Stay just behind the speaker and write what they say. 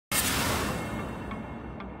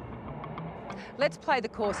Let's play the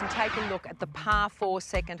course and take a look at the par 4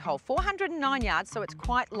 second hole. 409 yards, so it's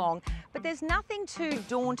quite long, but there's nothing too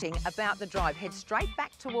daunting about the drive. Head straight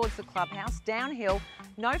back towards the clubhouse, downhill,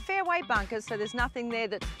 no fairway bunkers, so there's nothing there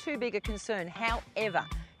that's too big a concern. However,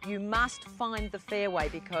 you must find the fairway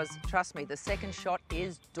because, trust me, the second shot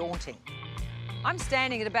is daunting. I'm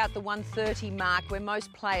standing at about the 130 mark where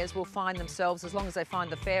most players will find themselves as long as they find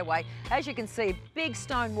the fairway. As you can see, big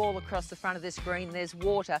stone wall across the front of this green, there's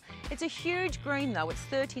water. It's a huge green though, it's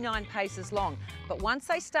 39 paces long. But once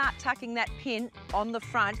they start tucking that pin on the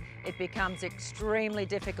front, it becomes extremely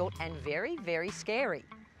difficult and very, very scary.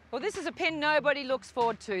 Well, this is a pin nobody looks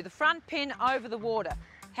forward to, the front pin over the water.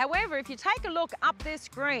 However, if you take a look up this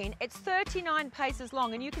green, it's 39 paces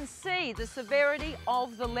long and you can see the severity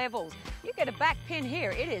of the levels. You get a back pin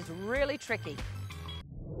here, it is really tricky.